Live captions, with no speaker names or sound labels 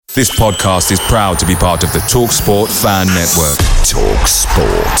This podcast is proud to be part of the TalkSport Fan Network.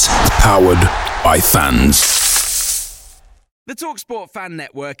 TalkSport. Powered by fans. The TalkSport Fan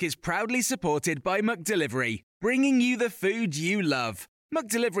Network is proudly supported by McDelivery, bringing you the food you love.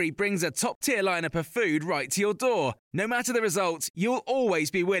 McDelivery brings a top-tier lineup of food right to your door. No matter the result, you'll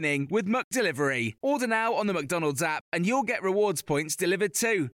always be winning with McDelivery. Order now on the McDonald's app and you'll get rewards points delivered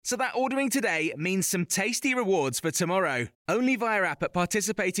too. So that ordering today means some tasty rewards for tomorrow. Only via app at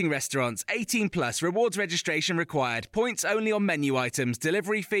participating restaurants. 18 plus. Rewards registration required. Points only on menu items.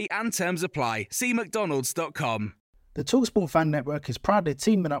 Delivery fee and terms apply. See mcdonalds.com. The TalkSport Fan Network is proudly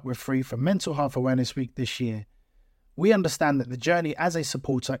teaming up with Free for Mental Health Awareness Week this year. We understand that the journey as a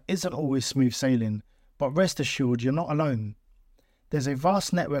supporter isn't always smooth sailing, but rest assured you're not alone. There's a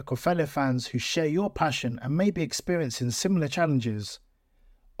vast network of fellow fans who share your passion and may be experiencing similar challenges.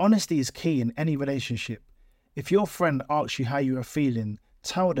 Honesty is key in any relationship. If your friend asks you how you are feeling,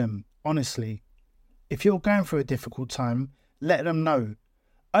 tell them honestly. If you're going through a difficult time, let them know.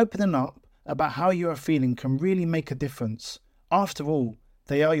 Opening up about how you are feeling can really make a difference. After all,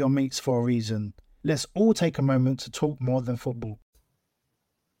 they are your mates for a reason. Let's all take a moment to talk more than football.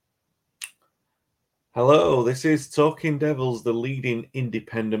 Hello, this is Talking Devils, the leading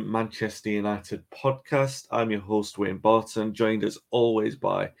independent Manchester United podcast. I'm your host, Wayne Barton, joined as always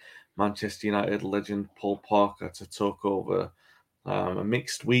by Manchester United legend Paul Parker to talk over a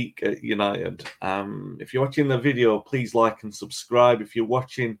mixed week at United. If you're watching the video, please like and subscribe. If you're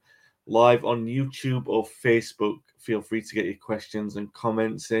watching live on YouTube or Facebook, feel free to get your questions and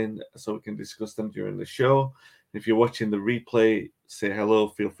comments in so we can discuss them during the show. If you're watching the replay, say hello,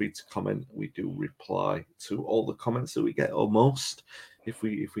 feel free to comment. We do reply to all the comments that we get, or most, if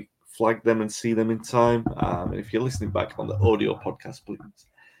we flag them and see them in time. And if you're listening back on the audio podcast, please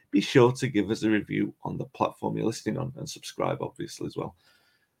be sure to give us a review on the platform you're listening on and subscribe, obviously, as well.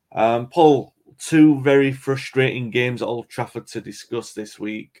 Paul, two very frustrating games at Old Trafford to discuss this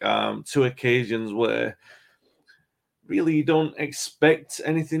week. Two occasions where really you don't expect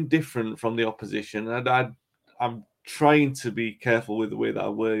anything different from the opposition. And I'm trying to be careful with the way that I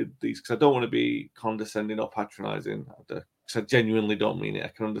word these because I don't want to be condescending or patronising. Because I genuinely don't mean it. I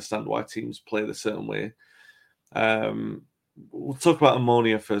can understand why teams play the certain way. We'll talk about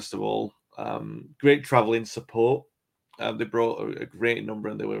Ammonia first of all. Great travelling support. They brought a great number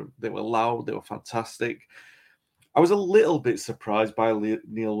and they were loud. They were fantastic. I was a little bit surprised by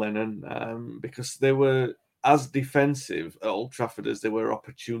Neil Lennon because they were as defensive at Old Trafford as they were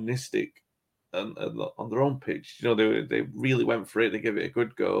opportunistic on their own pitch. You know, they really went for it. They gave it a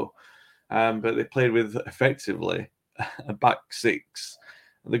good go, but they played with effectively a back six.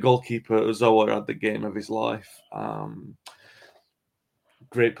 The goalkeeper Ozoa had the game of his life.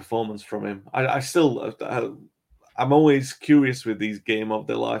 Great performance from him. I'm always curious with these game of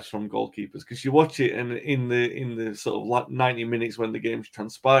their lives from goalkeepers because you watch it and in the sort of like 90 minutes when the game's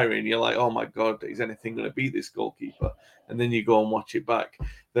transpiring, you're like, oh my God, is anything going to beat this goalkeeper? And then you go and watch it back.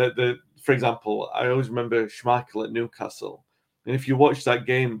 For example, I always remember Schmeichel at Newcastle. And if you watch that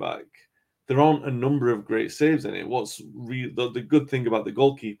game back, there aren't a number of great saves in it. What's the good thing about the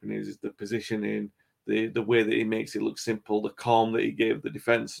goalkeeping is the positioning, the way that he makes it look simple, the calm that he gave the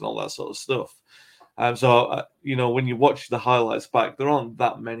defence and all that sort of stuff. So, when you watch the highlights back, there aren't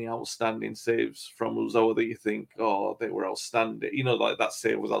that many outstanding saves from Uzoa that you think, oh, they were outstanding. Like that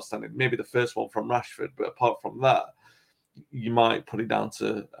save was outstanding. Maybe the first one from Rashford, but apart from that, you might put it down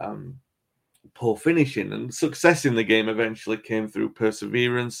to poor finishing. And success in the game eventually came through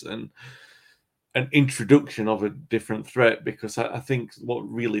perseverance and an introduction of a different threat, because I think what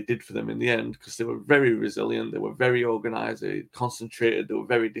really did for them in the end, because they were very resilient, they were very organised, they concentrated, they were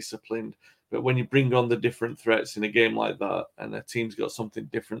very disciplined. But when you bring on the different threats in a game like that, and a team's got something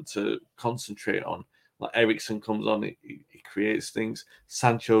different to concentrate on, like Eriksen comes on, he creates things.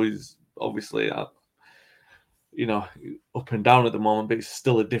 Sancho is obviously, up and down at the moment, but he's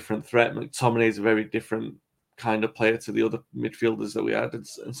still a different threat. McTominay is a very different kind of player to the other midfielders that we had.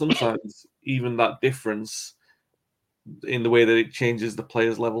 And sometimes even that difference in the way that it changes the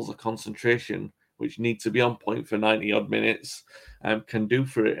players' levels of concentration, which need to be on point for 90-odd minutes, can do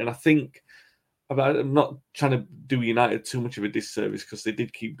for it. And I think, I'm not trying to do United too much of a disservice because they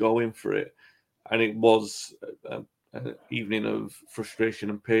did keep going for it. And it was an evening of frustration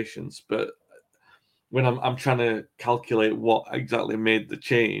and patience. But when I'm trying to calculate what exactly made the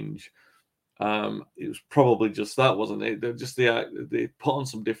change, it was probably just that, wasn't it? They put on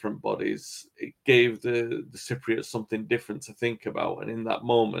some different bodies. It gave the Cypriots something different to think about. And in that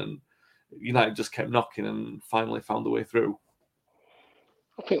moment, United just kept knocking and finally found the way through.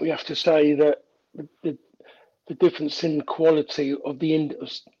 I think we have to say that the difference in quality of the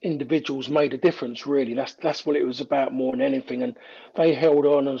individuals made a difference. Really, that's what it was about more than anything. And they held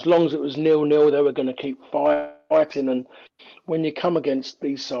on as long as it was 0-0. They were going to keep fighting. And when you come against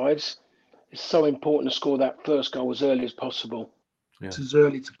these sides, it's so important to score that first goal as early as possible. Yeah. It's as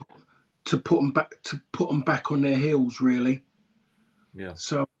early to put them back on their heels, really. Yeah.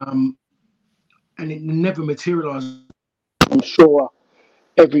 So and it never materialised. I'm sure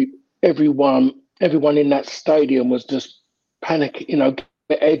everyone in that stadium was just panic,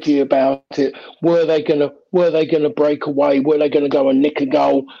 edgy about it. Were they gonna break away? Were they gonna go and nick a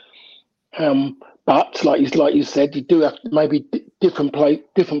goal? But like you said, you do have maybe different players,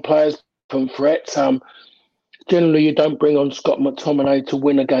 different threats. Generally, you don't bring on Scott McTominay to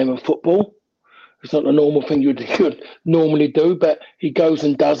win a game of football. It's not the normal thing you'd normally do, but he goes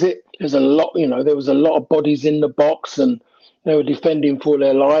and does it. There's a lot, there was a lot of bodies in the box, and they were defending for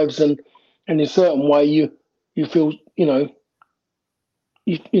their lives. And in a certain way, you feel,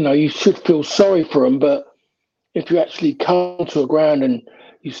 you should feel sorry for them. But if you actually come to a ground and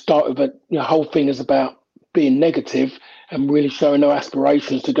you start with the whole thing is about being negative and really showing no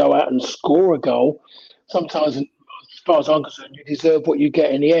aspirations to go out and score a goal, sometimes, as far as I'm concerned, you deserve what you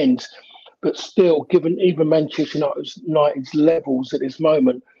get in the end. But still, given even Manchester United's levels at this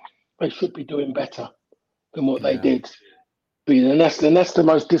moment, they should be doing better than what they did. And that's the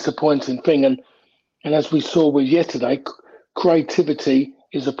most disappointing thing. And as we saw with yesterday, creativity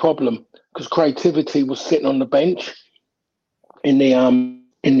is a problem because creativity was sitting on the bench in the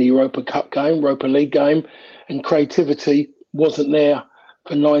Europa League game, and creativity wasn't there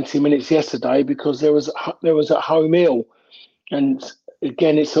for 90 minutes yesterday because there was a home ill. And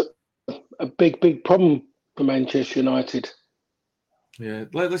again, it's a big problem for Manchester United. Yeah,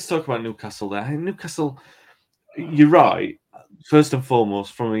 let's talk about Newcastle there. Newcastle, you're right. First and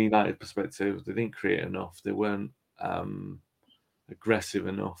foremost, from a United perspective, they didn't create enough. They weren't aggressive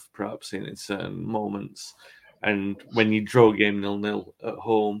enough, perhaps in certain moments. And when you draw a game 0-0 at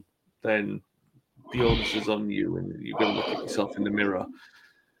home, then the onus is on you, and you've got to look at yourself in the mirror.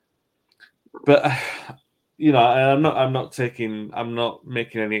 But I'm not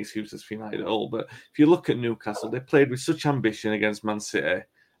making any excuses for United at all. But if you look at Newcastle, they played with such ambition against Man City,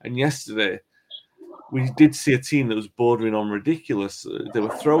 and yesterday we did see a team that was bordering on ridiculous. They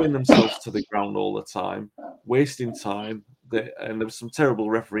were throwing themselves to the ground all the time, wasting time, and there were some terrible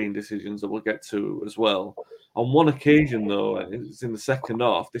refereeing decisions that we'll get to as well. On one occasion, though, it was in the second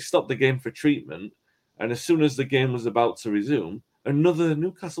half, they stopped the game for treatment, and as soon as the game was about to resume, another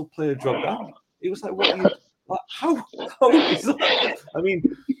Newcastle player dropped down. It was like, how is that? I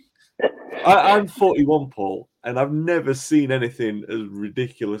mean, I'm 41, Paul, and I've never seen anything as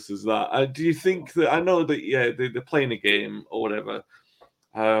ridiculous as that. Do you think that, I know that, they're playing a game or whatever.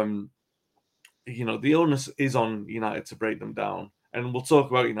 The onus is on United to break them down. And we'll talk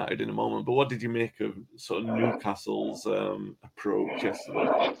about United in a moment. But what did you make of sort of Newcastle's approach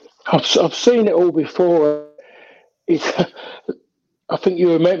yesterday? I've seen it all before. I think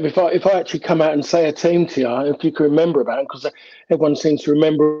you remember, if I actually come out and say a team to you, if you can remember about it, because everyone seems to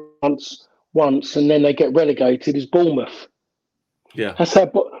remember once and then they get relegated, is Bournemouth. Yeah,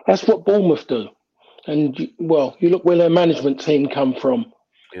 that's what Bournemouth do. And you look where their management team come from,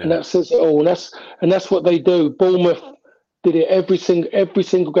 and that says it all. And that's what they do. Bournemouth did it every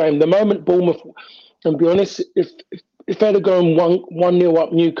single game. The moment Bournemouth, and be honest, if they'd have gone 1-0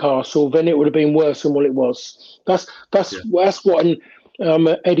 up Newcastle, then it would have been worse than what it was. That's what an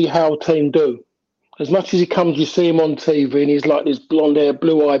Eddie Howe team do. As much as he comes, you see him on TV, and he's like this blonde-haired,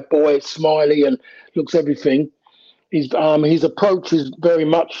 blue-eyed boy, smiley, and looks everything. His approach is very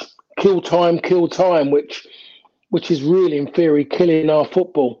much kill time, which is really in theory killing our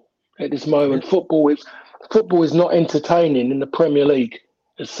football at this moment. Football is not entertaining in the Premier League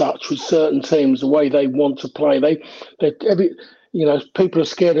as such, with certain teams the way they want to play. People are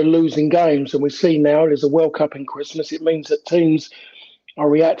scared of losing games, and we see now there's a World Cup in Christmas. It means that teams are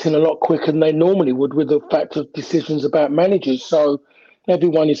reacting a lot quicker than they normally would with the fact of decisions about managers. So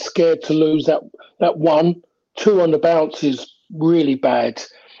everyone is scared to lose that 1-2 on the bounce is really bad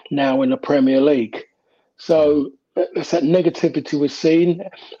now in the Premier League. So it's that negativity we're seeing.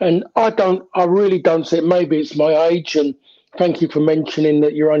 And I really don't see it. Maybe it's my age, and thank you for mentioning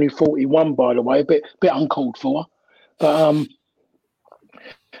that you're only 41, by the way, a bit uncalled for. But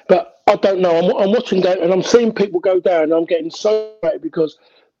I don't know. I'm watching that, and I'm seeing people go down, and I'm getting so frustrated because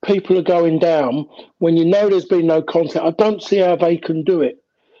people are going down when there's been no contact. I don't see how they can do it,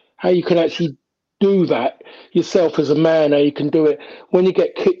 how you can actually do that yourself as a man, how you can do it. When you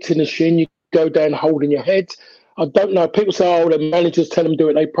get kicked in the shin, you go down holding your head. I don't know. People say, "Oh, the managers tell them do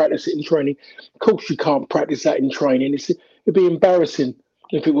it. They practice it in training." Of course, you can't practice that in training. It'd be embarrassing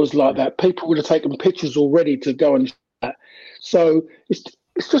if it was like that. People would have taken pictures already to go and. So it's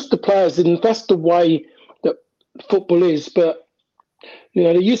just the players, and that's the way that football is. But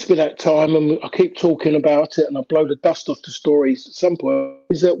there used to be that time, and I keep talking about it, and I blow the dust off the stories at some point,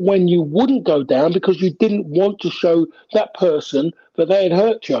 is that when you wouldn't go down because you didn't want to show that person that they had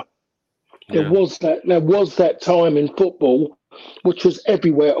hurt you. There was that time in football, which was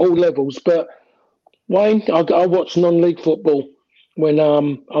everywhere, all levels. But Wayne, I watch non-league football when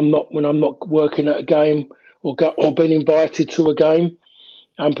I'm not working at a game or been invited to a game,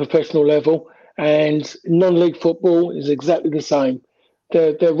 professional level, and non-league football is exactly the same.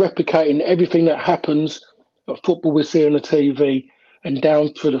 They're replicating everything that happens at football we see on the TV, and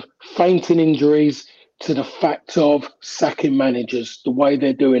down to the fainting injuries to the fact of sacking managers, the way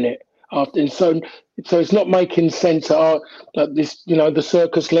they're doing it. And so it's not making sense at this, the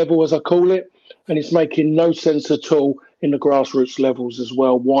circus level, as I call it, and it's making no sense at all in the grassroots levels as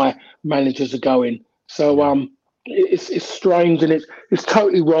well, why managers are going. So it's strange, and it's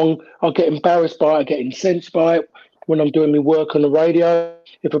totally wrong. I get embarrassed by it, I get incensed by it when I'm doing my work on the radio.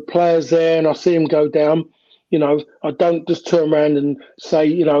 If a player's there and I see him go down, I don't just turn around and say,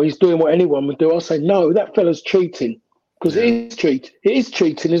 he's doing what anyone would do. I say, no, that fella's cheating. Because it is cheating. It is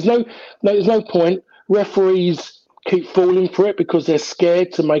cheating. There's no point. Referees keep falling for it because they're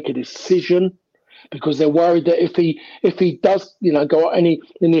scared to make a decision, because they're worried that if he does, go out and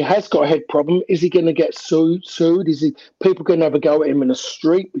he has got a head problem, is he going to get sued? Is people going to have a go at him in the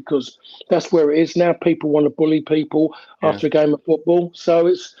street? Because that's where it is now. People want to bully people after a game of football. So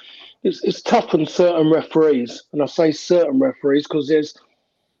it's tough on certain referees, and I say certain referees because there's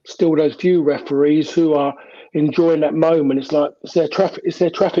still those few referees who are enjoying that moment. It's like it's their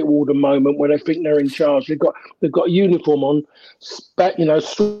traffic warden moment where they think they're in charge. They've got a uniform on, back,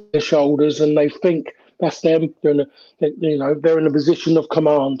 straight their shoulders, and they think that's them. They're in a position of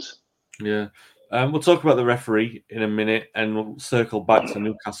command. Yeah. We'll talk about the referee in a minute, and we'll circle back to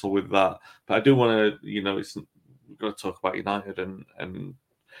Newcastle with that. But I do want to, we've got to talk about United, and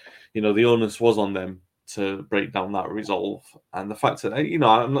the onus was on them to break down that resolve, and the fact that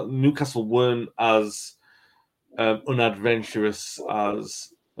Newcastle weren't as unadventurous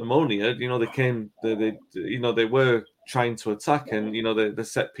as Ammonia. They were trying to attack, and the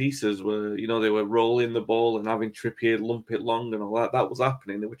set pieces were, they were rolling the ball and having Trippier lump it long and all that. That was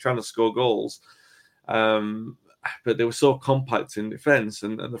happening. They were trying to score goals, but they were so compact in defence.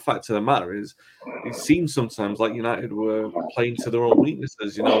 And the fact of the matter is, it seems sometimes like United were playing to their own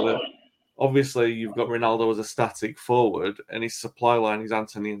weaknesses. Obviously, you've got Ronaldo as a static forward, and his supply line is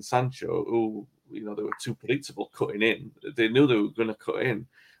Anthony and Sancho, who, they were too predictable cutting in. They knew they were going to cut in,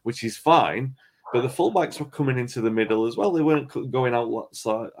 which is fine. But the fullbacks were coming into the middle as well. They weren't going out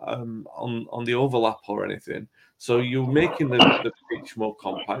on the overlap or anything. So you're making the pitch more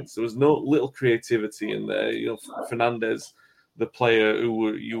compact. There was no little creativity in there. Fernandes, the player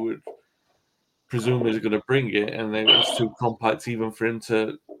who you would presume is going to bring it, and it was too compact even for him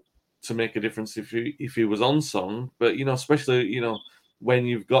to make a difference if he was on song. But especially when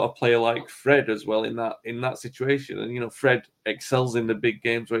you've got a player like Fred as well in that situation, and Fred excels in the big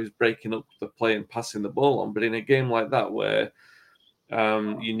games where he's breaking up the play and passing the ball on. But in a game like that where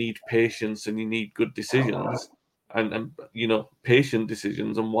you need patience and you need good decisions, and patient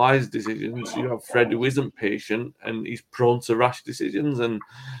decisions and wise decisions, you have Fred who isn't patient and he's prone to rash decisions. And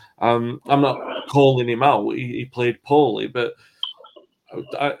I'm not calling him out; he played poorly, but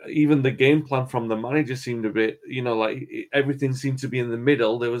even the game plan from the manager seemed a bit, everything seemed to be in the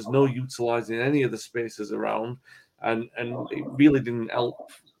middle. There was no utilising any of the spaces around, and it really didn't help.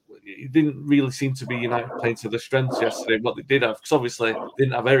 It didn't really seem to be United playing to their strengths yesterday. What they did have, because obviously they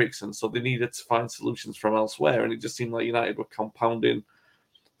didn't have Eriksen, so they needed to find solutions from elsewhere, and it just seemed like United were compounding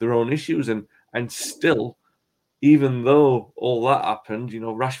their own issues. And still, even though all that happened,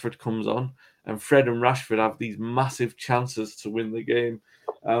 Rashford comes on, and Fred and Rashford have these massive chances to win the game.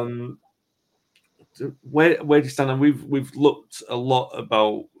 Where do you stand? And we've looked a lot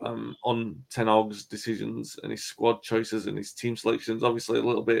about on Ten Hag's decisions and his squad choices and his team selections. Obviously, a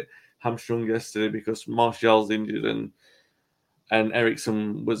little bit hamstrung yesterday because Martial's injured and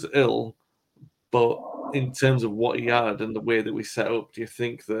Eriksen was ill. But in terms of what he had and the way that we set up, do you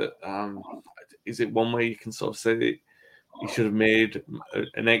think that is it one way you can sort of say that he should have made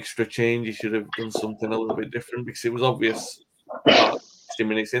an extra change? He should have done something a little bit different, because it was obvious about 60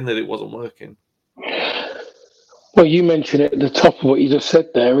 minutes in that it wasn't working. Well, you mentioned it at the top of what you just said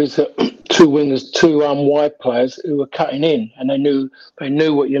there, is that two wingers, two wide players who were cutting in, and they knew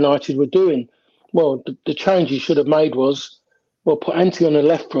what United were doing. Well, the change he should have made was, well, put Ante on the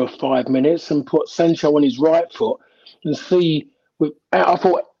left for 5 minutes and put Sancho on his right foot and see. I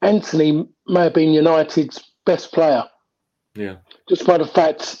thought Anthony may have been United's best player. Yeah. Just by the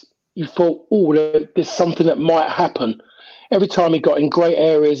fact you thought, oh, there's something that might happen. Every time he got in great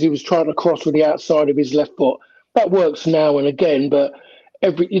areas, he was trying to cross with the outside of his left foot. That works now and again, but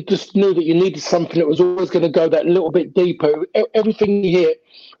you just knew that you needed something that was always going to go that little bit deeper. Everything he hit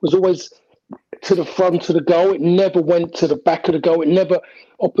was always to the front of the goal. It never went to the back of the goal. It never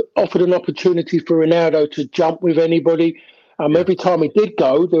offered an opportunity for Ronaldo to jump with anybody. Every time he did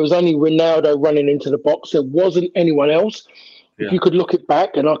go, there was only Ronaldo running into the box. There wasn't anyone else. Yeah. If you could look it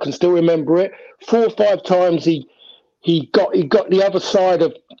back, and I can still remember it, 4 or 5 times he got the other side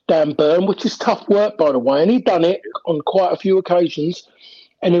of Dan Burn, which is tough work, by the way, and he'd done it on quite a few occasions.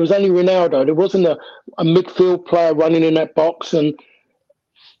 And it was only Ronaldo. There wasn't a midfield player running in that box, and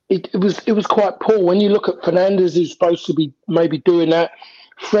it was quite poor. When you look at Fernandes, who's supposed to be maybe doing that,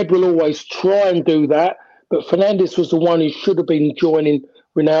 Fred will always try and do that, but Fernandes was the one who should have been joining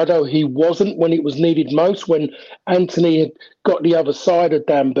Ronaldo. He wasn't when it was needed most, when Anthony had got the other side of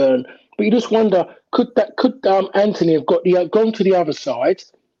Dan Burn. But you just wonder, could Anthony have gone to the other side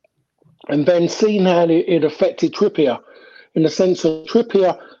and then seen how it affected Trippier, in the sense of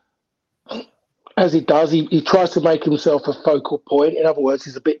Trippier, as he does, he tries to make himself a focal point. In other words,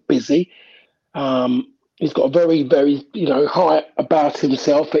 he's a bit busy. He's got a very, very, high about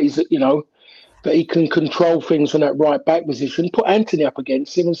himself that that he can control things from that right back position. Put Anthony up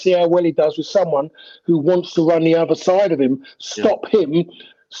against him and see how well he does with someone who wants to run the other side of him. Stop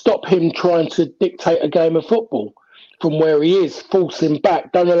him trying to dictate a game of football from where he is. Force him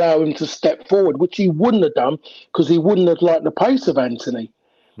back. Don't allow him to step forward, which he wouldn't have done because he wouldn't have liked the pace of Anthony.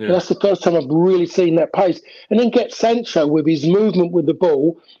 Yeah. That's the first time I've really seen that pace. And then get Sancho with his movement with the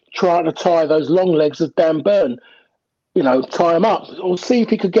ball, trying to tie those long legs of Dan Burn. Tie him up, or see if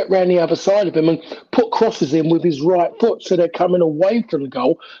he could get round the other side of him and put crosses in with his right foot, so they're coming away from the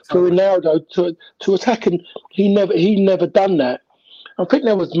goal for Ronaldo to attack. And he never done that. I think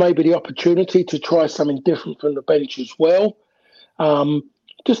there was maybe the opportunity to try something different from the bench as well,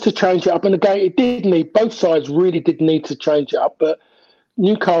 just to change it up. And again, it did need, both sides really did need to change it up, but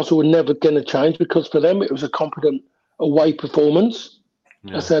Newcastle were never going to change because for them it was a competent away performance.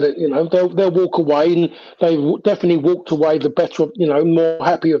 Yeah. I said it, they'll walk away, and they definitely walked away the better, more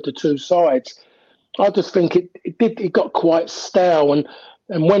happy of the two sides. I just think it got quite stale, and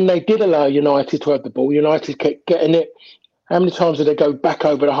when they did allow United to have the ball, United kept getting it. How many times did they go back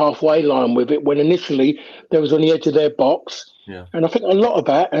over the halfway line with it when initially they was on the edge of their box? Yeah. And I think a lot of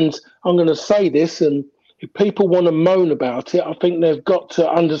that, and I'm going to say this, and if people want to moan about it, I think they've got to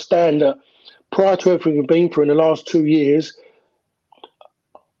understand that prior to everything we've been through in the last 2 years,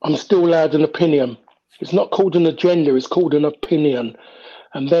 I'm still allowed an opinion. It's not called an agenda, it's called an opinion.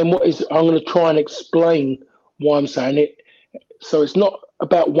 And then I'm going to try and explain why I'm saying it. So it's not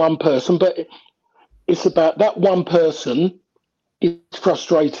about one person, but it's about that one person is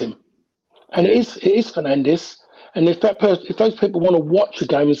frustrating. And it is Fernandes. And if those people want to watch a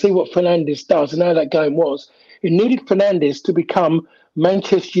game and see what Fernandes does and how that game was, it needed Fernandes to become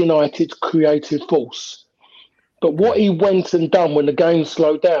Manchester United's creative force. But what he went and done when the game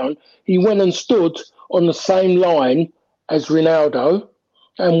slowed down, he went and stood on the same line as Ronaldo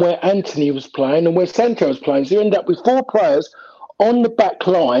and where Anthony was playing and where Sancho was playing. So you end up with 4 players on the back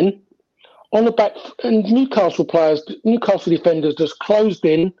line, and Newcastle defenders just closed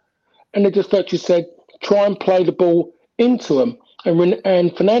in, and they just actually said, try and play the ball into them. And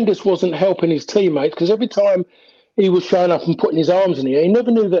Fernandes wasn't helping his teammates because every time he was showing up and putting his arms in the air, he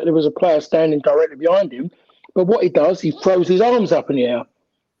never knew that there was a player standing directly behind him. But what he does, he throws his arms up in the air.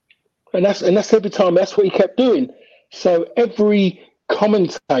 And that's every time, that's what he kept doing. So every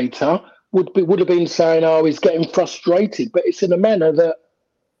commentator would have been saying, oh, he's getting frustrated. But it's in a manner that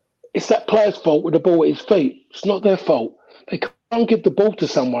it's that player's fault with the ball at his feet. It's not their fault. They can't give the ball to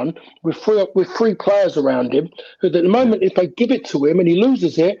someone with 3 players around him who at the moment, if they give it to him and he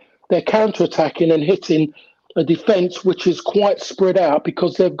loses it, they're counter-attacking and hitting a defence which is quite spread out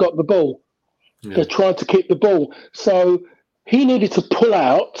because they've got the ball. Yeah. They're trying to keep the ball. So he needed to pull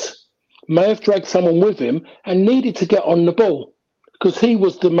out, may have dragged someone with him, and needed to get on the ball because he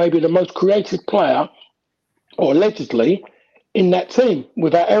was maybe the most creative player, or allegedly, in that team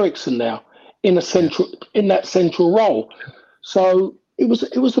without Eriksen now in that central role. So it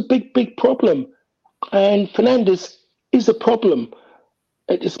was a big problem. And Fernandes is a problem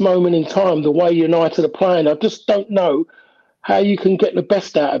at this moment in time, the way United are playing. I just don't know how you can get the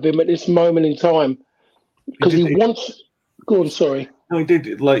best out of him at this moment in time because he wants. Go on, sorry. No, he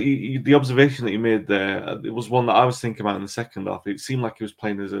did. Like the observation that you made there, it was one that I was thinking about in the second half. It seemed like he was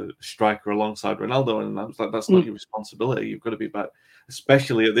playing as a striker alongside Ronaldo, and I was like, "That's not your responsibility. You've got to be back,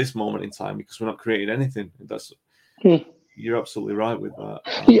 especially at this moment in time, because we're not creating anything." You're absolutely right with that.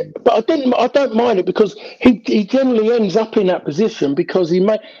 Yeah, but I don't mind it because he generally ends up in that position because he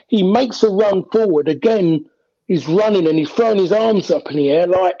makes a run forward again. He's running and he's throwing his arms up in the air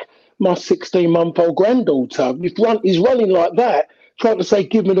like my 16-month-old granddaughter. He's running like that, trying to say,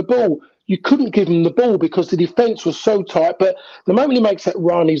 "Give me the ball." You couldn't give him the ball because the defence was so tight. But the moment he makes that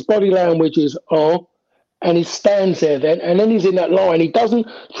run, his body language is and he stands there then he's in that line. He doesn't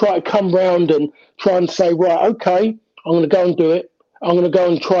try to come round and try and say, "Right, okay, I'm going to go and do it. I'm going to go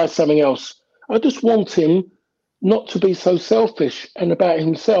and try something else." I just want him not to be so selfish and about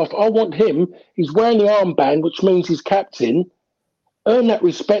himself. I want him, he's wearing the armband, which means he's captain, earn that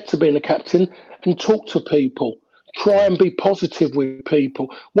respect to being a captain and talk to people. Try and be positive with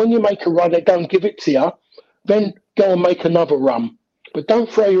people. When you make a run, they don't give it to you, then go and make another run. But don't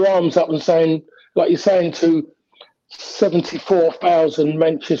throw your arms up and saying, like you're saying to 74,000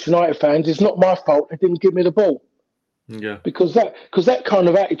 Manchester United fans, "It's not my fault they didn't give me the ball." Yeah, Because that kind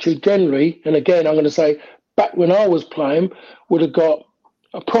of attitude generally, and again, I'm going to say, back when I was playing, would have got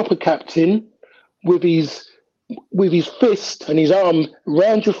a proper captain with his fist and his arm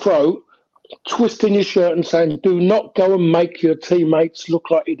round your throat, twisting your shirt and saying, "Do not go and make your teammates look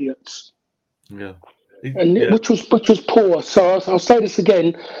like idiots." yeah, Which was poor. So I'll say this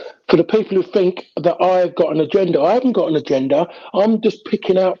again for the people who think that I've got an agenda. I haven't got an agenda. I'm just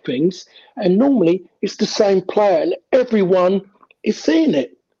picking out things, and normally it's the same player, and everyone is seeing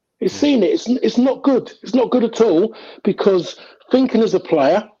it. Seeing it. It's not good. It's not good at all because thinking as a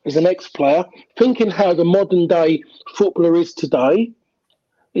player, as an ex-player, thinking how the modern day footballer is today,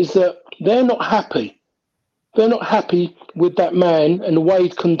 is that they're not happy. They're not happy with that man and the way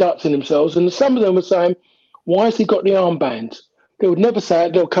he's conducting themselves. And some of them are saying, "Why has he got the armband?" They would never say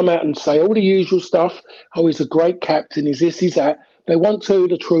it. They'll come out and say all the usual stuff. "Oh, he's a great captain. He's this, he's that." They won't tell you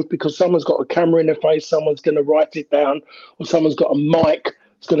the truth because someone's got a camera in their face, someone's going to write it down, or someone's got a mic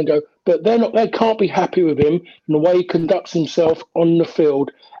that's going to go. But they can't be happy with him and the way he conducts himself on the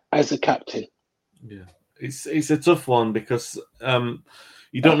field as a captain. Yeah, it's a tough one because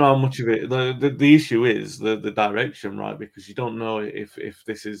you don't know how much of it. The issue is the direction, right? Because you don't know if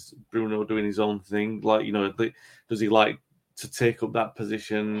this is Bruno doing his own thing, like does he like to take up that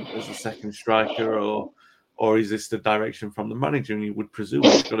position as a second striker, or is this the direction from the manager? And you would presume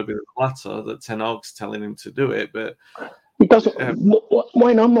it's got to be the latter, that Ten Hag's telling him to do it, but he doesn't.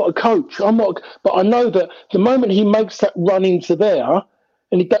 Wayne, I'm not a coach. I'm not, but I know that the moment he makes that run into there,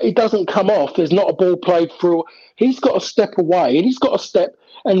 and he doesn't come off, there's not a ball played through. He's got to step away, and he's got to step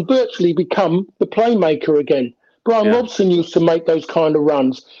and virtually become the playmaker again. Brian Robson used to make those kind of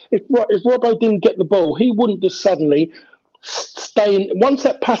runs. If Robbo didn't get the ball, he wouldn't just suddenly stay in. Once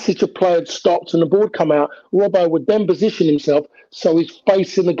that passage of play had stopped and the ball come out, Robbo would then position himself so he's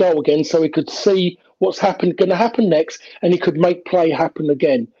facing the goal again, so he could see what's going to happen next, and he could make play happen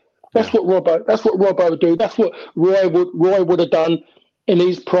again. That's what Robbo would do. That's what Roy would have done in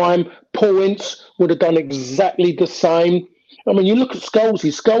his prime. Paul Ince would have done exactly the same. I mean, you look at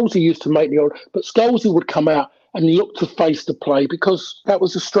Scholesy. Scholesy used to make the odd, but Scholesy would come out and look to face the play because that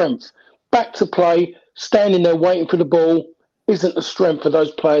was a strength. Back to play, standing there waiting for the ball isn't the strength of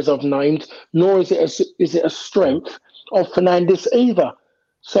those players I've named, nor is it a strength of Fernandes either.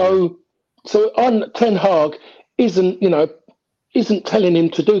 So Ten Hag isn't telling him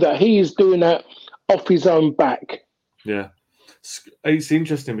to do that. He is doing that off his own back. Yeah. It's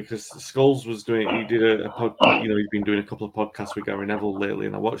interesting because Scholes was doing. He did he's been doing a couple of podcasts with Gary Neville lately,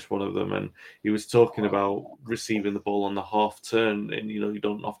 and I watched one of them, and he was talking about receiving the ball on the half turn, and you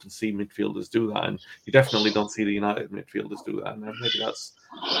don't often see midfielders do that, and you definitely don't see the United midfielders do that, and maybe that's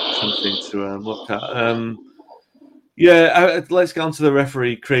something to look at. Let's get on to the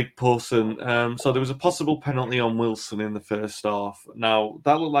referee, Craig Pawson. So there was a possible penalty on Wilson in the first half. Now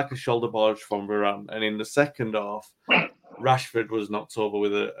that looked like a shoulder barge from Varane, and in the second half, Rashford was knocked over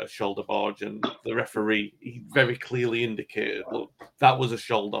with a shoulder barge, and the referee, he very clearly indicated, look, that was a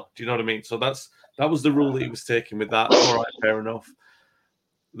shoulder. Do you know what I mean? So that was the rule that he was taking with that. All right, fair enough.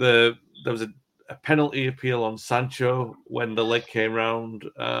 There was a penalty appeal on Sancho when the leg came round.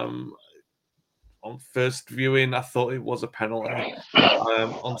 On first viewing, I thought it was a penalty.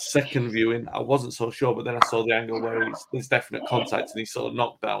 On second viewing, I wasn't so sure, but then I saw the angle where there's definite contact and he's sort of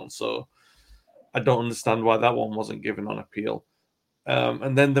knocked down. So I don't understand why that one wasn't given on appeal.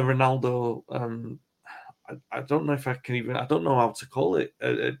 And then the Ronaldo, I don't know if I don't know how to call it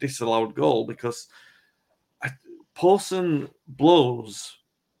a disallowed goal because Pawson blows,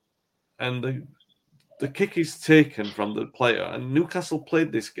 and the kick is taken from the player. And Newcastle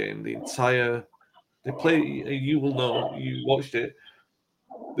played this game the entire. They play. You will know. You watched it.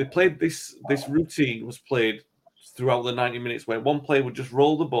 They played this. This routine was played throughout the 90 minutes, where one player would just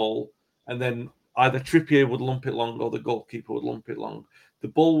roll the ball, and then either Trippier would lump it long or the goalkeeper would lump it long. The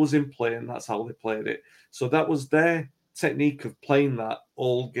ball was in play, and that's how they played it. So that was their technique of playing that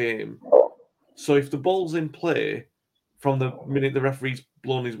all game. So if the ball's in play from the minute the referee's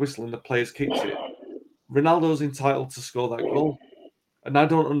blown his whistle and the player's kicked it, Ronaldo's entitled to score that goal. And I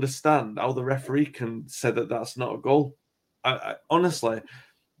don't understand how the referee can say that that's not a goal. I honestly,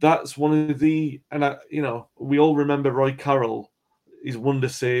 that's one of the, and we all remember Roy Carroll, his wonder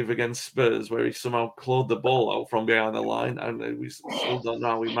save against Spurs, where he somehow clawed the ball out from behind the line, and we still don't know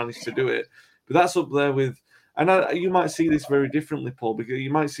how he managed to do it. But that's up there with, and you might see this very differently, Paul, because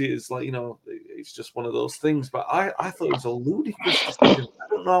you might see it as like, it's just one of those things. But I thought it was a ludicrous decision. I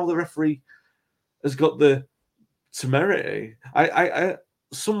don't know how the referee has got the temerity. I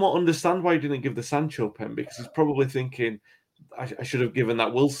somewhat understand why he didn't give the Sancho pen, because he's probably thinking, I should have given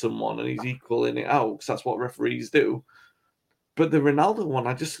that Wilson one, and he's equaling it out, because that's what referees do. But the Ronaldo one,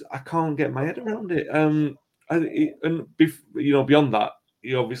 I can't get my head around it. Beyond that,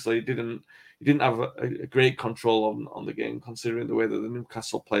 he obviously didn't have a great control on the game, considering the way that the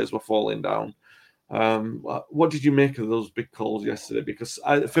Newcastle players were falling down. What did you make of those big calls yesterday? Because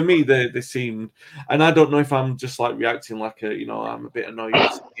for me, they seemed, and I don't know if I'm just like reacting like I'm a bit annoyed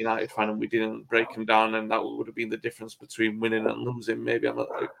as a United fan and we didn't break them down, and that would have been the difference between winning and losing. Maybe I'm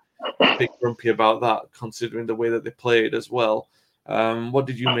a bit grumpy about that, considering the way that they played as well. What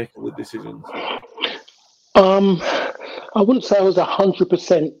did you make of the decisions? I wouldn't say I was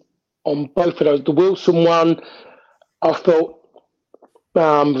 100% on both of those. The Wilson one, I felt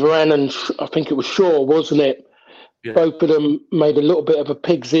Varane and I think it was Shaw, wasn't it? Yeah. Both of them made a little bit of a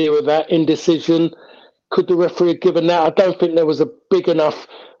pig's ear of that indecision. Could the referee have given that? I don't think there was a big enough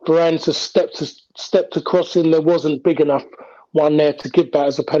Varane to step to crossing. There wasn't big enough one there to give that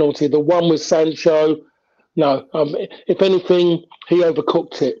as a penalty. The one with Sancho, no. If anything, he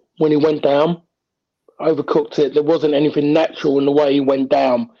overcooked it when he went down. Overcooked it. There wasn't anything natural in the way he went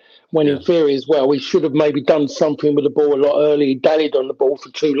down. When in theory as well, he should have maybe done something with the ball a lot earlier. He dallied on the ball for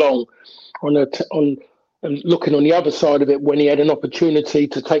too long, and looking on the other side of it when he had an opportunity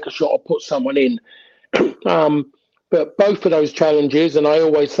to take a shot or put someone in. But both of those challenges, and I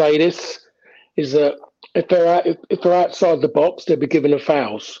always say this, is that if they're outside the box, they'll be given a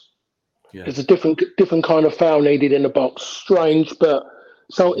fouls. Yeah. There's a different kind of foul needed in the box. Strange, but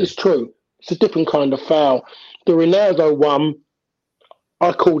so it's true. It's a different kind of foul. The Ronaldo one,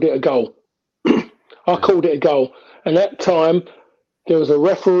 I called it a goal. Called it a goal. And that time, there was a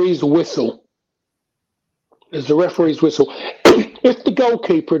referee's whistle. There's a referee's whistle. If the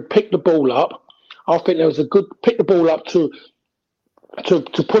goalkeeper had picked the ball up, I think there was a good pick the ball up to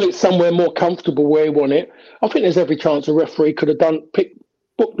put it somewhere more comfortable where he wanted it. I think there's every chance a referee could have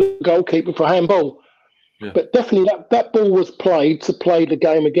booked the goalkeeper for handball. Yeah. But definitely that ball was played to play the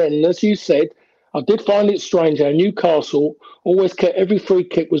game again. And as you said, I did find it strange how Newcastle always kept every free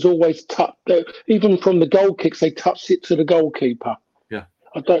kick was always touched. Even from the goal kicks, they touched it to the goalkeeper. Yeah,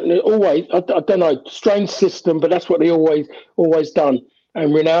 I don't know. I don't know. Strange system, but that's what they always done.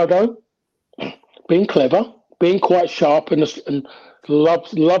 And Ronaldo, being clever, being quite sharp, and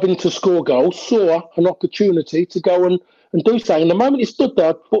loving to score goals, saw an opportunity to go and do something. And the moment he stood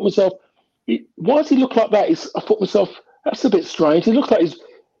there, I thought to myself, why does he look like that? I thought to myself, that's a bit strange. He looks like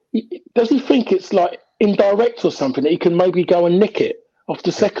does he think it's like indirect or something that he can maybe go and nick it off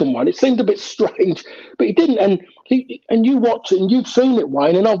the second one? It seemed a bit strange, but he didn't. And you watch it, and you've seen it,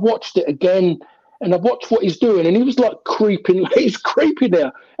 Wayne, and I've watched it again, and I've watched what he's doing, and he was like creeping. He's creeping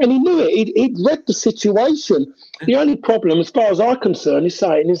there, and he knew it. He'd read the situation. The only problem, as far as I'm concerned, is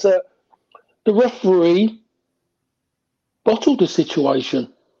that the referee bottled the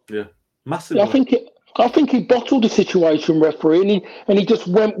situation. Yeah, massively. I think he bottled the situation, referee, and he just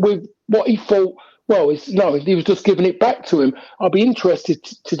went with what he thought. Well, he was just giving it back to him. I'll be interested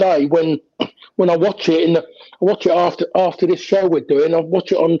today when I watch it. I watch it after this show we're doing. I'll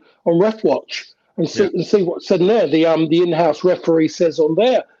watch it on Ref Watch and see what's said in there. The in-house referee says on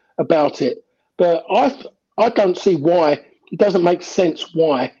there about it. But I don't see why. It doesn't make sense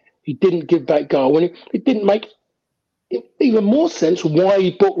why he didn't give that goal, and it didn't make even more sense why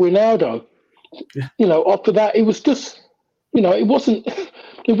he booked Ronaldo. Yeah. After that, it was just, it wasn't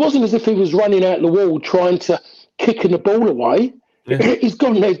as if he was running out the wall trying to kicking the ball away. Yeah. He's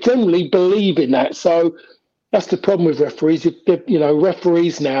gone there generally believing that. So that's the problem with referees.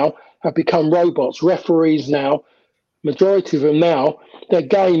 Referees now have become robots. Referees now majority of them now, their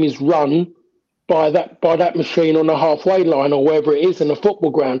game is run by that machine on the halfway line or wherever it is in a football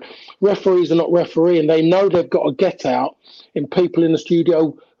ground. Referees are not refereeing. They know they've got to get out in people in the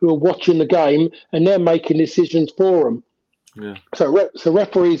studio who are watching the game, and they're making decisions for them. Yeah. So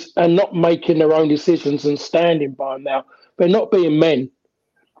referees are not making their own decisions and standing by them now. They're not being men,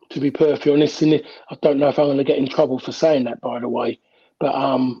 to be perfectly honest. And I don't know if I'm going to get in trouble for saying that, by the way. But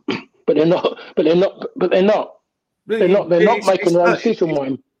they're not. They're not making their own decision,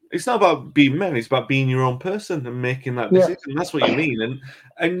 Wayne. It's not about being men. It's about being your own person and making that decision. Yeah. That's what you mean.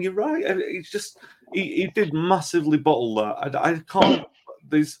 And you're right. It's just he did massively bottle that. I can't.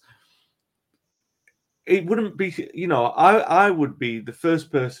 It wouldn't be. I would be the first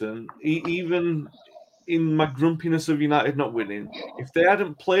person, even in my grumpiness of United not winning, if they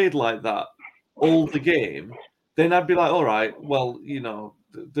hadn't played like that all the game, then I'd be like, all right, well,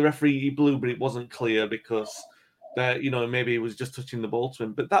 the referee blew, but it wasn't clear because. Maybe it was just touching the ball to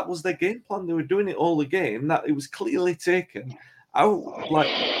him, but that was their game plan. They were doing it all the game. That it was clearly taken.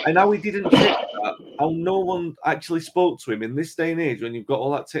 And how he didn't take that. How no one actually spoke to him in this day and age when you've got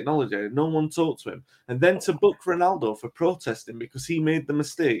all that technology. No one talked to him, and then to book Ronaldo for protesting because he made the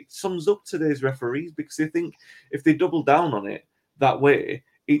mistake sums up today's referees because they think if they double down on it that way,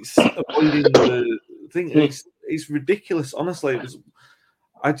 it's avoiding the thing. It's ridiculous. Honestly, it was.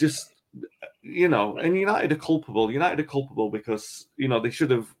 And United are culpable. United are culpable because they should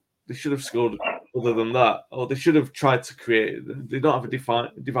have scored other than that, or they should have tried to create. They don't have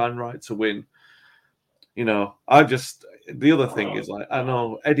a divine right to win. The other thing is I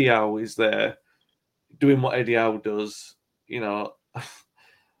know Eddie Howe is there doing what Eddie Howe does.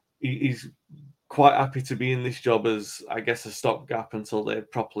 He's quite happy to be in this job as I guess a stopgap until they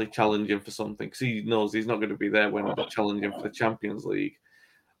properly challenge him for something because he knows he's not going to be there when they challenge him for the Champions League.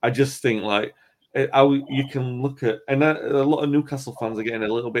 I just think how you can look at, and a lot of Newcastle fans are getting a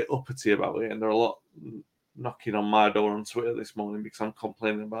little bit uppity about it, and there are a lot knocking on my door on Twitter this morning because I'm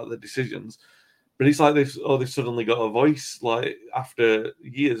complaining about the decisions. But it's like they've suddenly got a voice after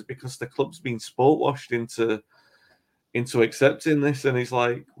years because the club's been sport washed into accepting this, and it's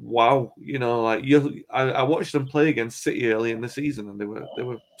like, wow, I watched them play against City early in the season, and they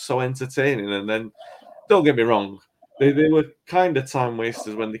were so entertaining, and then don't get me wrong. They were kind of time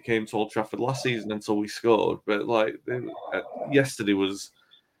wasters when they came to Old Trafford last season until we scored. But yesterday was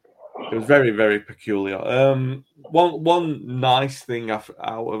very, very peculiar. One nice thing out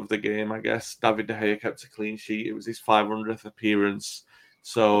of the game, I guess, David De Gea kept a clean sheet. It was his 500th appearance,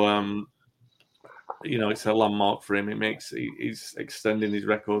 so it's a landmark for him. He's extending his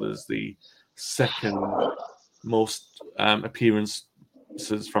record as the second most appearance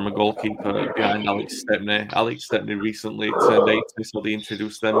from a goalkeeper behind Alex Stepney. Alex Stepney recently turned 80, so they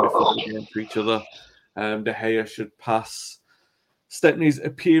introduced them before the game for each other. De Gea should pass Stepney's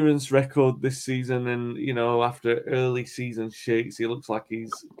appearance record this season, and after early season shakes, he looks like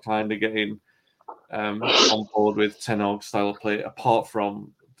he's kind of getting on board with Ten Hag style of play. Apart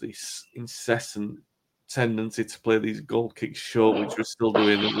from this incessant tendency to play these goal kicks short, which we're still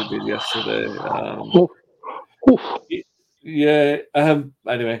doing as we did yesterday.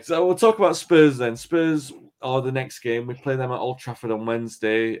 Anyway, so we'll talk about Spurs then. Spurs are the next game. We play them at Old Trafford on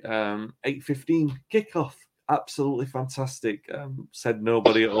Wednesday, 8:15 kickoff. Absolutely fantastic. Said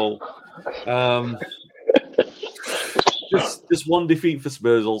nobody at all. Just one defeat for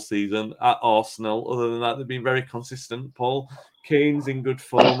Spurs all season at Arsenal. Other than that, they've been very consistent. Paul Kane's in good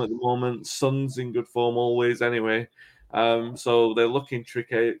form at the moment. Son's in good form always. Anyway, so they're looking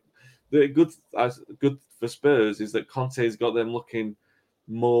tricky. The good for Spurs is that Conte's got them looking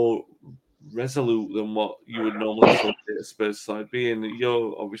more resolute than what you would normally see at a Spurs side.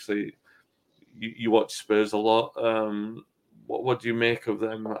 You watch Spurs a lot. What do you make of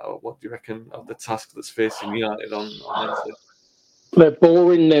them? What do you reckon of the task that's facing United on Wednesday? They're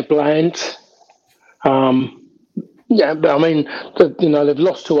boring. They're bland. But I mean, they've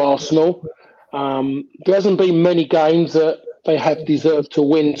lost to Arsenal. There hasn't been many games that they have deserved to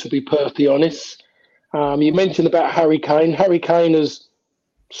win, to be perfectly honest. You mentioned about Harry Kane. Harry Kane has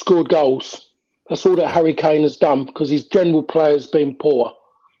scored goals. That's all that Harry Kane has done because his general play has been poor.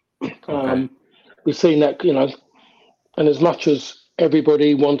 Okay. We've seen that, and as much as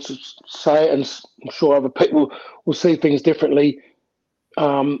everybody wants to say it, and I'm sure other people will see things differently,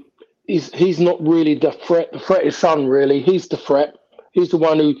 he's not really the threat. The threat is Son, really. He's the threat. He's the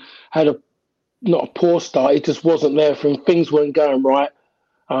one who had not a poor start. It just wasn't there for him. Things weren't going right.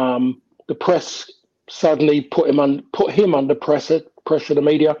 The press suddenly put him under pressure. The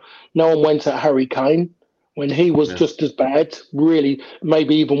media. No one went at Harry Kane. when he was just as bad, really,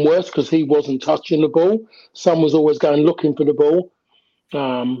 maybe even worse because he wasn't touching the ball. Son was always going looking for the ball.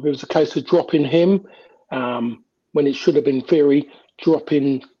 It was a case of dropping him when it should have been Theory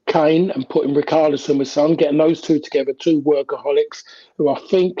dropping Kane and putting Richarlison with Son, getting those two together, two workaholics who I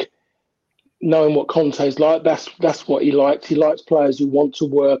think, knowing what Conte's like, that's what he likes. He likes players who want to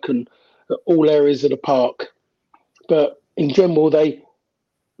work and at all areas of the park. But in general, they've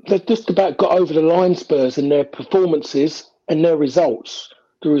just about got over the line, Spurs, in their performances and their results.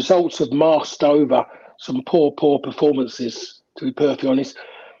 The results have masked over some poor performances, to be perfectly honest.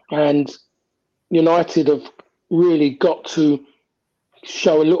 And United have really got to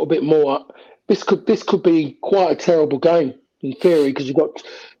show a little bit more. This could be quite a terrible game in theory because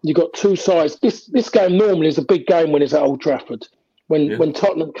you've got two sides. This game normally is a big game when it's at Old Trafford. When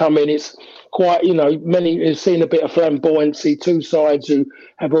Tottenham come in, it's quite, many have seen a bit of flamboyancy, two sides who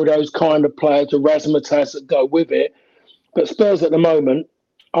have all those kind of players, the razzmatazz that go with it. But Spurs at the moment,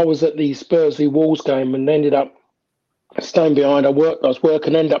 I was at the Spurs v Wolves game and ended up staying behind. I was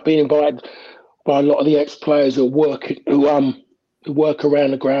working, ended up being invited by a lot of the ex-players who work around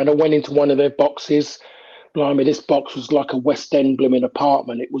the ground. I went into one of their boxes. Blimey, this box was like a West End blooming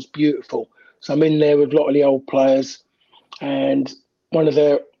apartment. It was beautiful. So I'm in there with a lot of the old players, and one of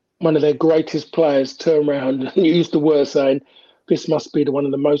their greatest players turned around and used the word saying, "This must be one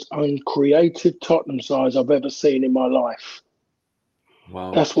of the most uncreative Tottenham sides I've ever seen in my life."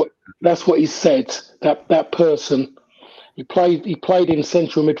 Wow. That's what he said. That person. He played in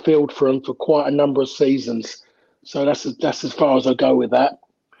central midfield for them for quite a number of seasons. So that's as far as I go with that.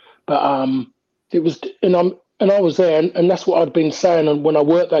 But it was, and I was there, and that's what I'd been saying. And when I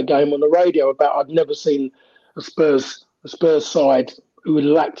worked that game on the radio about, I'd never seen a Spurs side who had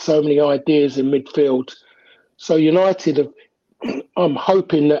lacked so many ideas in midfield. So United I'm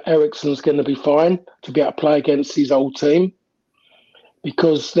hoping that Eriksen's going to be fine to be able to play against his old team,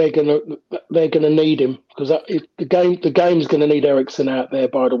 because they're gonna need him, because the game's going to need Eriksen out there,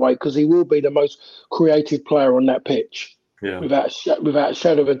 by the way, because he will be the most creative player on that pitch, without a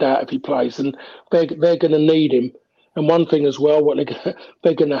shadow of a doubt if he plays, and they're going to need him. And one thing as well, what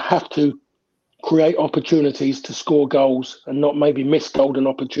they're going to have to create opportunities to score goals and not maybe miss golden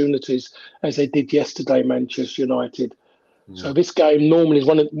opportunities as they did yesterday, Manchester United. Yeah. So this game normally is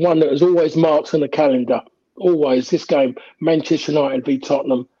one that is always marked on the calendar. Always, this game, Manchester United v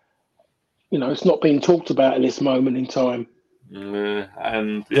Tottenham, it's not being talked about at this moment in time.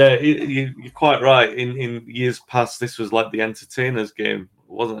 And you're quite right. In years past, this was like the entertainers' game,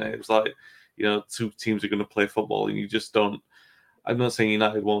 wasn't it? It was like, two teams are going to play football, and you just don't. I'm not saying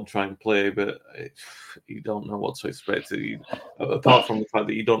United won't try and play, but you don't know what to expect. Apart from the fact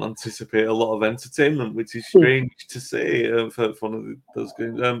that you don't anticipate a lot of entertainment, which is strange to say for one of those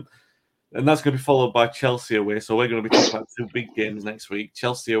games. And that's going to be followed by Chelsea away. So we're going to be talking about two big games next week.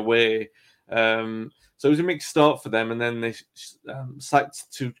 Chelsea away. So it was a mixed start for them, and then they sacked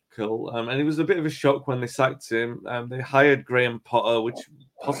Tuchel. And it was a bit of a shock when they sacked him. They hired Graham Potter, which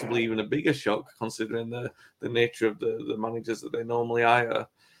possibly even a bigger shock considering the nature of the managers that they normally hire.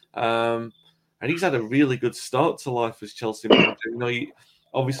 And he's had a really good start to life as Chelsea manager. He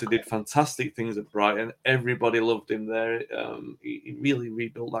obviously did fantastic things at Brighton. Everybody loved him there. He really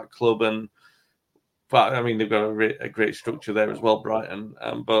rebuilt that club, but I mean, they've got a great structure there as well, Brighton.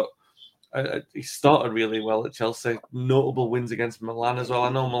 But he started really well at Chelsea. Notable wins against Milan as well. I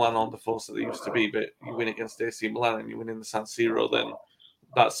know Milan aren't the force that they used to be, but you win against AC Milan and you win in the San Siro, then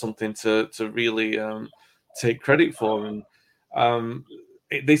that's something to really take credit for. And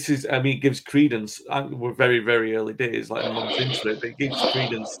it gives credence. We're very, very early days, like a month into it, but it gives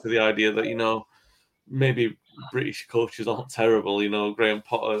credence to the idea that, maybe British coaches aren't terrible. Graham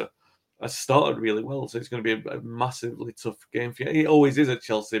Potter has started really well, so it's going to be a massively tough game for you. It always is at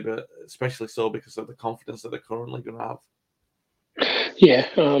Chelsea, but especially so because of the confidence that they're currently going to have. Yeah,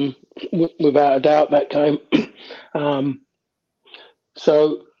 without a doubt, that game.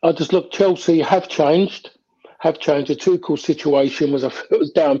 So I just look. Chelsea have changed. The Tuchel situation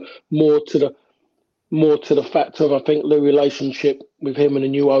was down more to the fact of, I think, the relationship with him and the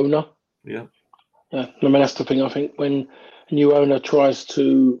new owner. Yeah. I mean, that's the thing. I think when a new owner tries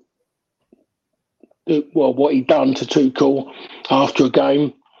to do, what he done to Tuchel after a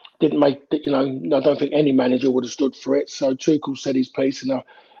game didn't make, I don't think any manager would have stood for it. So Tuchel said his piece,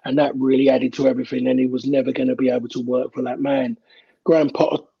 and that really added to everything. And he was never going to be able to work for that man. Graham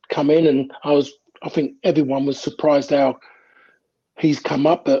Potter come in, and I think everyone was surprised how he's come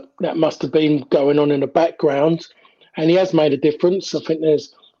up, but that must have been going on in the background. And he has made a difference. I think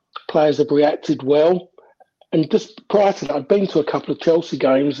there's players have reacted well. And just prior to that, I'd been to a couple of Chelsea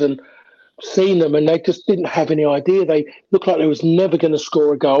games, and seen them and they just didn't have any idea. They looked like they was never going to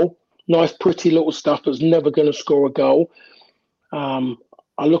score a goal. Nice, pretty little stuff, but was never going to score a goal.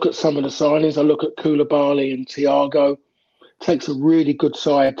 I look at some of the signings. I look at Koulibaly and Thiago. Takes a really good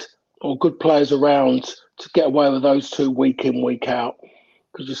side or good players around to get away with those two week in, week out,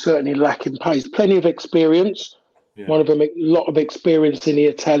 because you're certainly lacking pace. Plenty of experience. Yeah. One of them, a lot of experience in the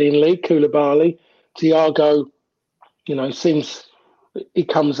Italian league, Koulibaly. Thiago, seems he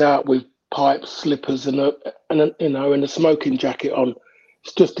comes out with pipes, slippers, and a smoking jacket on.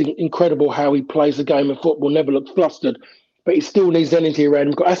 It's just incredible how he plays a game of football. Never looks flustered, but he still needs energy around him.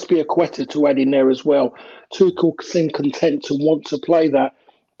 We've got Aspilicueta to add in there as well. Tuchel seemed content to want to play that.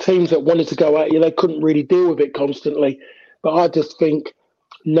 Teams that wanted to go at you, they couldn't really deal with it constantly. But I just think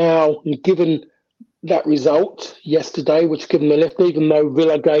now, given that result yesterday, which gave them the lift, even though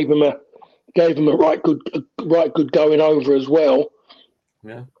Villa gave them a right good going over as well.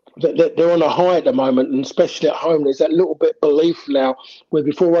 Yeah. They're on a high at the moment, and especially at home, there's that little bit of belief now, where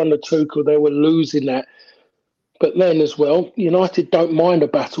before under Tuchel they were losing that. But then as well, United don't mind a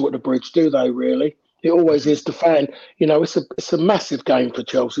battle at the bridge, do they? Really, it always is the fan. It's a massive game for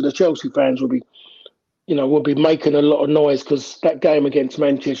Chelsea. The Chelsea fans will be making a lot of noise, because that game against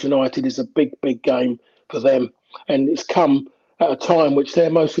Manchester United is a big game for them, and it's come at a time which they're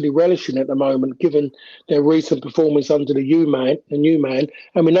mostly relishing at the moment, given their recent performance under the new man.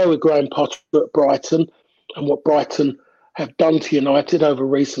 And we know with Graham Potter at Brighton and what Brighton have done to United over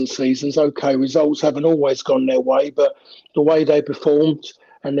recent seasons. Okay, results haven't always gone their way, but the way they performed,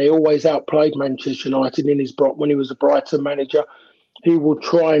 and they always outplayed Manchester United when he was a Brighton manager. He will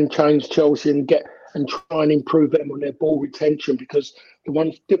try and change Chelsea and try and improve them on their ball retention, because the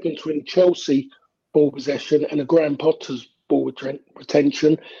one difference between Chelsea ball possession and a Graham Potter's ball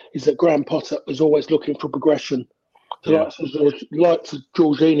retention is that Graham Potter is always looking for progression. So like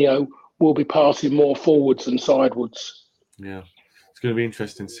Jorginho will be passing more forwards than sidewards. Yeah, it's going to be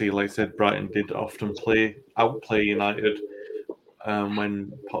interesting to see. Like I said, Brighton did often outplay United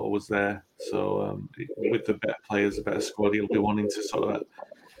when Potter was there. So with the better players, the better squad, he'll be wanting to sort of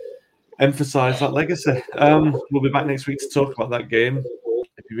emphasise that legacy. We'll be back next week to talk about that game.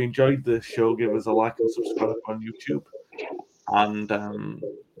 If you've enjoyed the show, give us a like and subscribe on YouTube, and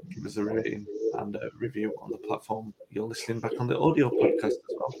give us a rating and a review on the platform you're listening back on the audio podcast as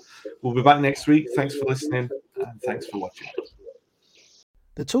well. We'll be back next week. Thanks for listening, and thanks for watching.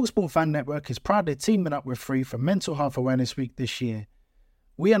 The TalkSport Fan Network is proudly teaming up with Free for Mental Health Awareness Week this year.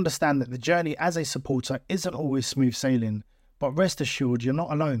 We understand that the journey as a supporter isn't always smooth sailing, but rest assured you're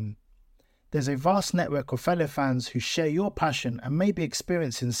not alone. There's a vast network of fellow fans who share your passion and may be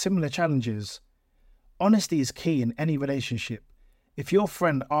experiencing similar challenges. Honesty is key in any relationship. If your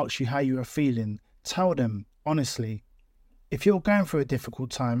friend asks you how you are feeling, tell them honestly. If you're going through a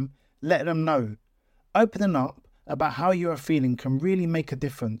difficult time, let them know. Opening up about how you are feeling can really make a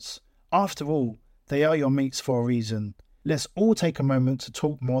difference. After all, they are your mates for a reason. Let's all take a moment to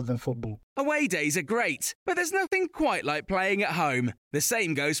talk more than football. Away days are great, but there's nothing quite like playing at home. The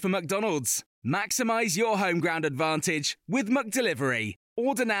same goes for McDonald's. Maximise your home ground advantage with McDelivery.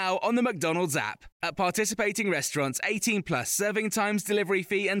 Order now on the McDonald's app. At participating restaurants, 18 plus, serving times, delivery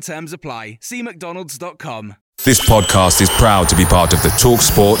fee and terms apply. See mcdonalds.com. This podcast is proud to be part of the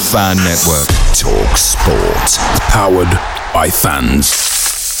TalkSport Fan Network. TalkSport. Powered by fans.